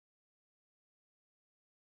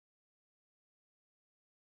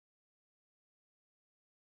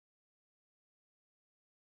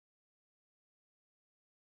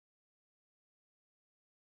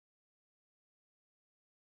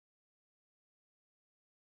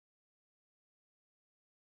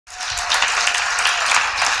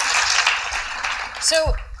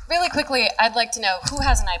So, really quickly, I'd like to know, who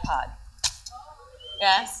has an iPod?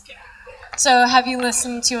 Yes? So, have you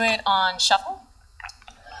listened to it on shuffle?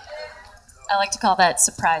 I like to call that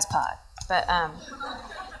surprise pod. But,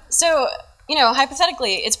 so, you know,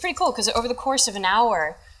 hypothetically, it's pretty cool, because over the course of an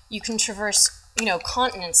hour, you can traverse, you know,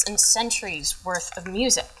 continents and centuries worth of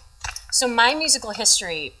music. So my musical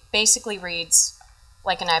history basically reads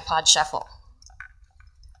like an iPod shuffle.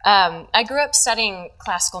 I grew up studying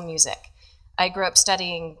classical music. I grew up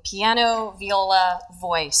studying piano, viola,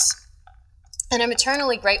 voice. And I'm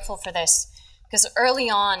eternally grateful for this, because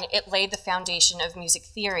early on, it laid the foundation of music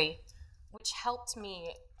theory, which helped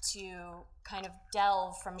me to kind of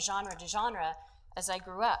delve from genre to genre as I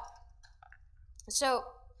grew up. So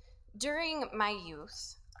during my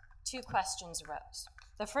youth, two questions arose.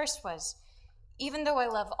 The first was, even though I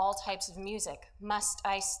love all types of music, must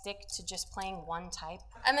I stick to just playing one type?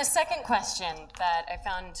 And the second question that I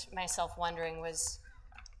found myself wondering was,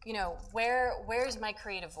 you know, where's my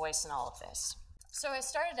creative voice in all of this? So I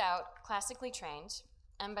started out classically trained,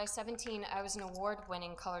 and by 17, I was an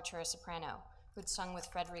award-winning coloratura soprano who'd sung with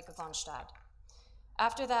Frederica Von Stade.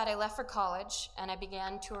 After that, I left for college, and I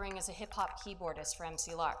began touring as a hip-hop keyboardist for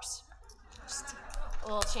MC Lars. Just a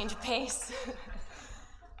little change of pace.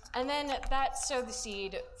 And then that sowed the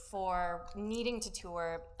seed for needing to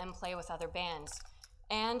tour and play with other bands.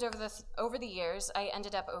 And over the years, I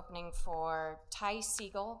ended up opening for Ty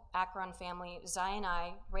Segall, Akron Family, Zion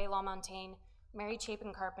I, Ray LaMontagne, Mary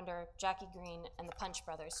Chapin Carpenter, Jackie Greene, and the Punch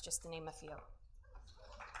Brothers, just to name a few.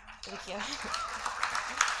 Thank you.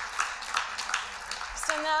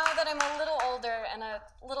 So now that I'm a little older and a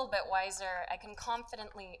little bit wiser, I can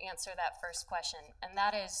confidently answer that first question, and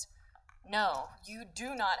that is, no, you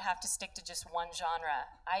do not have to stick to just one genre.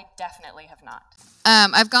 I definitely have not.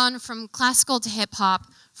 I've gone from classical to hip-hop,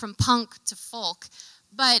 from punk to folk,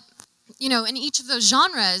 but, you know, in each of those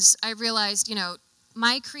genres, I realized, you know,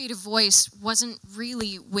 my creative voice wasn't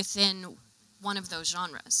really within one of those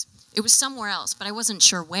genres. It was somewhere else, but I wasn't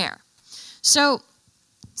sure where. So,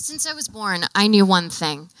 since I was born, I knew one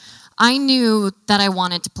thing. I knew that I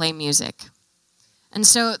wanted to play music. And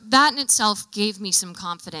so that in itself gave me some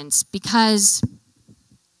confidence because,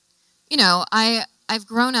 you know, I've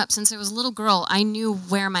grown up since I was a little girl. I knew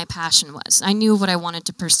where my passion was. I knew what I wanted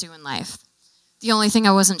to pursue in life. The only thing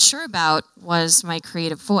I wasn't sure about was my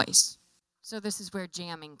creative voice. So this is where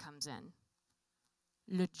jamming comes in.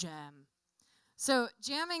 Le jam. So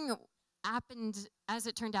jamming happened, as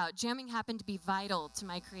it turned out, jamming happened to be vital to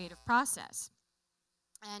my creative process.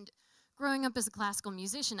 And growing up as a classical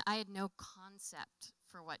musician, I had no concept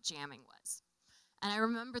for what jamming was. And I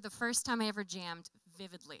remember the first time I ever jammed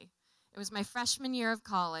vividly. It was my freshman year of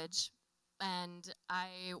college, and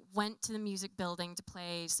I went to the music building to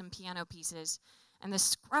play some piano pieces, and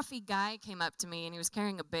this scruffy guy came up to me, and he was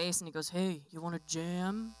carrying a bass, and he goes, "Hey, you want to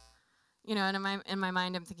jam?" You know, and in my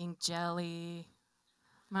mind, I'm thinking, jelly,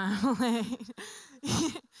 marmalade.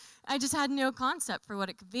 I just had no concept for what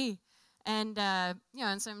it could be. And, you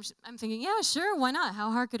know, and so I'm thinking, yeah, sure, why not?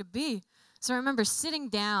 How hard could it be? So I remember sitting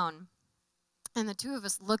down, and the two of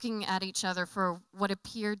us looking at each other for what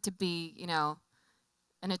appeared to be, you know,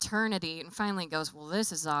 an eternity, and finally goes, well,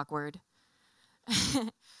 this is awkward.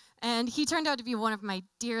 And he turned out to be one of my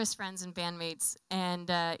dearest friends and bandmates,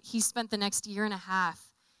 and he spent the next year and a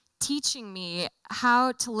half teaching me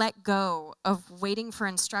how to let go of waiting for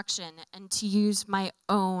instruction and to use my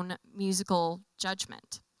own musical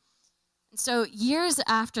judgment. And so years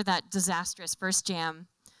after that disastrous first jam,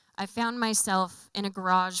 I found myself in a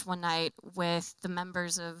garage one night with the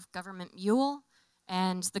members of Government Mule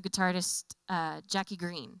and the guitarist Jackie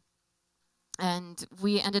Greene. And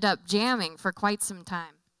we ended up jamming for quite some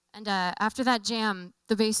time. And after that jam,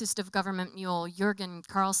 the bassist of Government Mule, Jürgen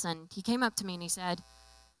Carlson, he came up to me and he said,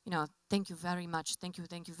 you know, thank you very much, thank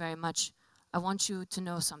you very much. I want you to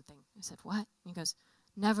know something. I said, what? And he goes,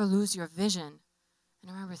 never lose your vision. And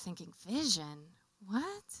I remember thinking, vision? What?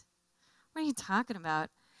 What are you talking about?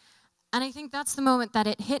 And I think that's the moment that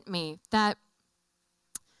it hit me, that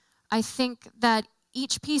I think that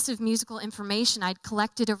each piece of musical information I'd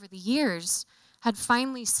collected over the years had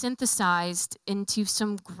finally synthesized into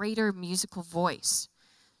some greater musical voice.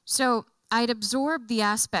 So I'd absorbed the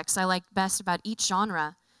aspects I liked best about each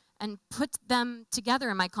genre and put them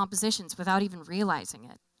together in my compositions without even realizing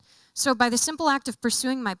it. So by the simple act of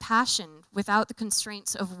pursuing my passion without the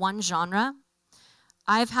constraints of one genre,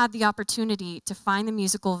 I've had the opportunity to find the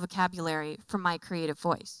musical vocabulary for my creative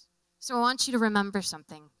voice. So I want you to remember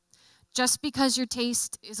something. Just because your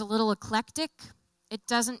taste is a little eclectic, it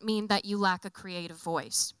doesn't mean that you lack a creative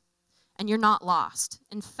voice. And you're not lost.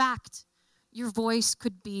 In fact, your voice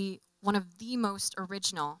could be one of the most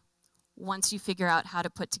original once you figure out how to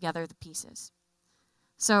put together the pieces.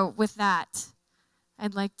 So with that,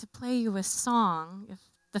 I'd like to play you a song, if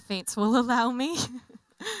the fates will allow me.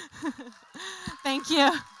 Thank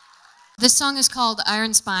you. This song is called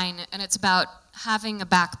Iron Spine, and it's about having a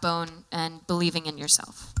backbone and believing in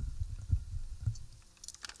yourself.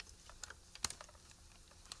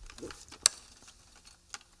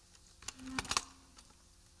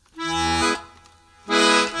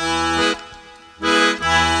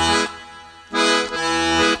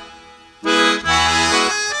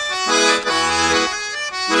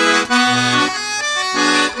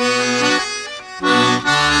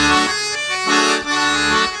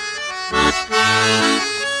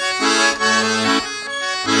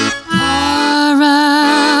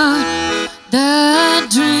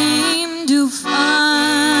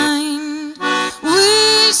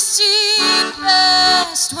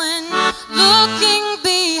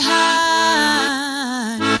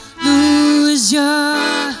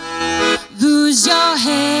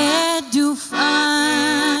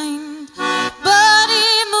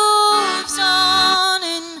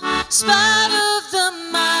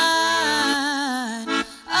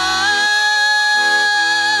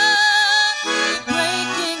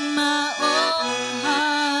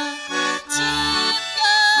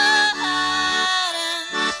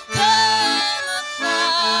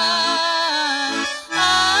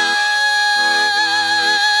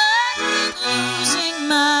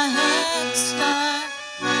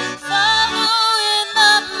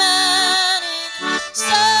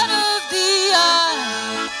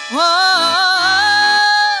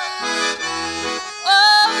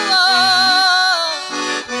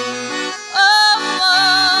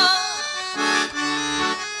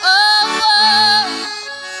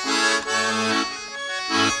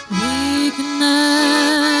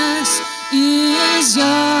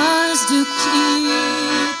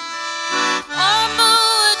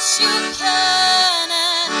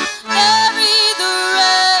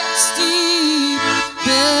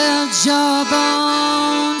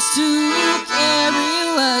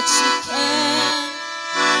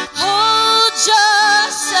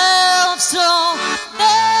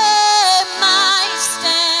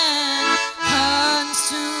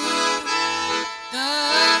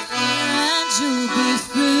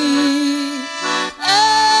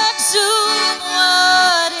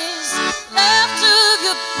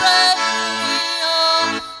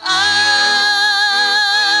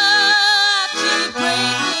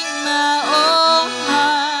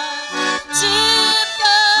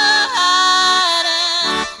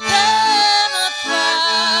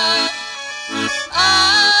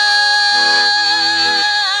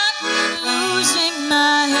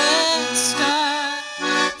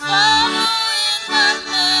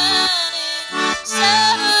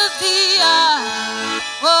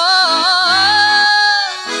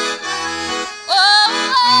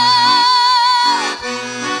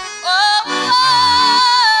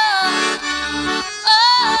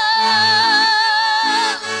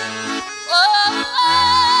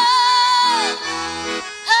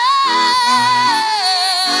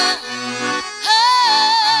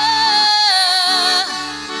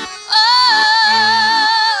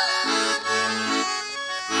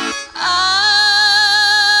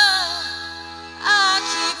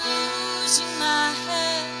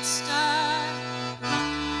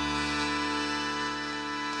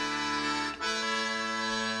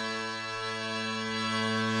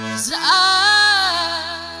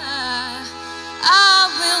 I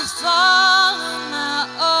will follow my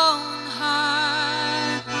own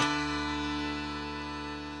heart.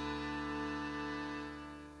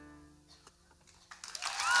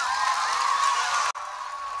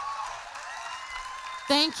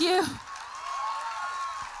 Thank you.